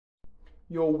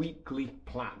your weekly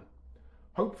plan.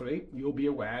 Hopefully, you'll be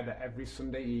aware that every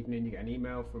Sunday evening you get an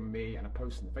email from me and a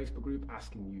post in the Facebook group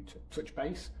asking you to touch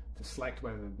base, to select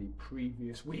whether the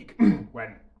previous week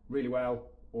went really well,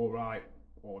 all right,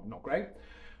 or not great,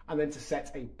 and then to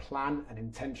set a plan and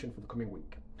intention for the coming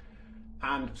week.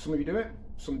 And some of you do it,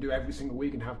 some do every single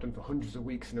week and have done for hundreds of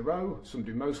weeks in a row, some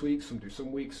do most weeks, some do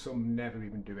some weeks, some never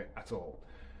even do it at all.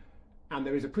 And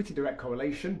there is a pretty direct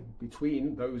correlation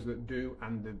between those that do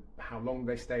and how long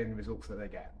they stay and the results that they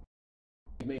get.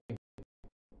 Me,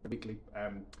 the weekly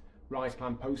Rise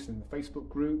Plan post in the Facebook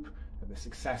group, the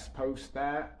success post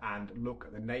there, and look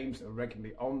at the names that are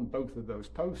regularly on both of those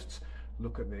posts.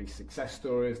 Look at the success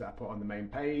stories that I put on the main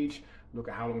page. Look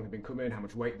at how long they've been coming, how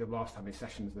much weight they've lost, how many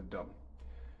sessions they've done.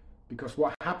 Because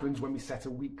what happens when we set a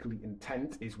weekly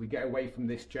intent is we get away from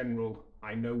this general,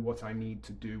 I know what I need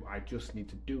to do, I just need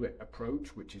to do it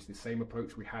approach, which is the same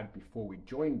approach we had before we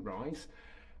joined Rise.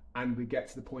 And we get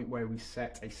to the point where we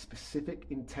set a specific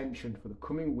intention for the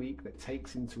coming week that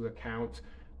takes into account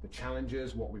the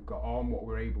challenges, what we've got on, what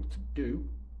we're able to do,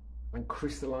 and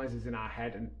crystallizes in our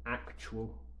head an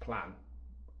actual plan.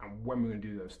 And when we're going to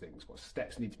do those things, what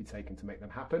steps need to be taken to make them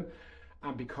happen.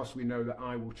 And because we know that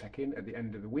I will check in at the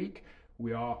end of the week,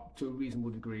 we are, to a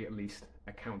reasonable degree at least,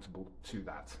 accountable to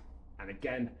that. And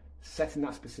again, setting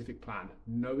that specific plan,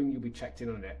 knowing you'll be checked in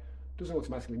on it, doesn't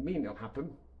automatically mean it'll happen.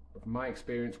 But from my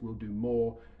experience, we'll do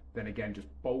more than, again, just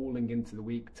bowling into the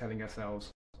week, telling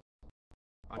ourselves,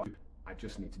 I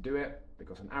just need to do it,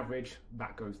 because on average,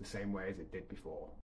 that goes the same way as it did before.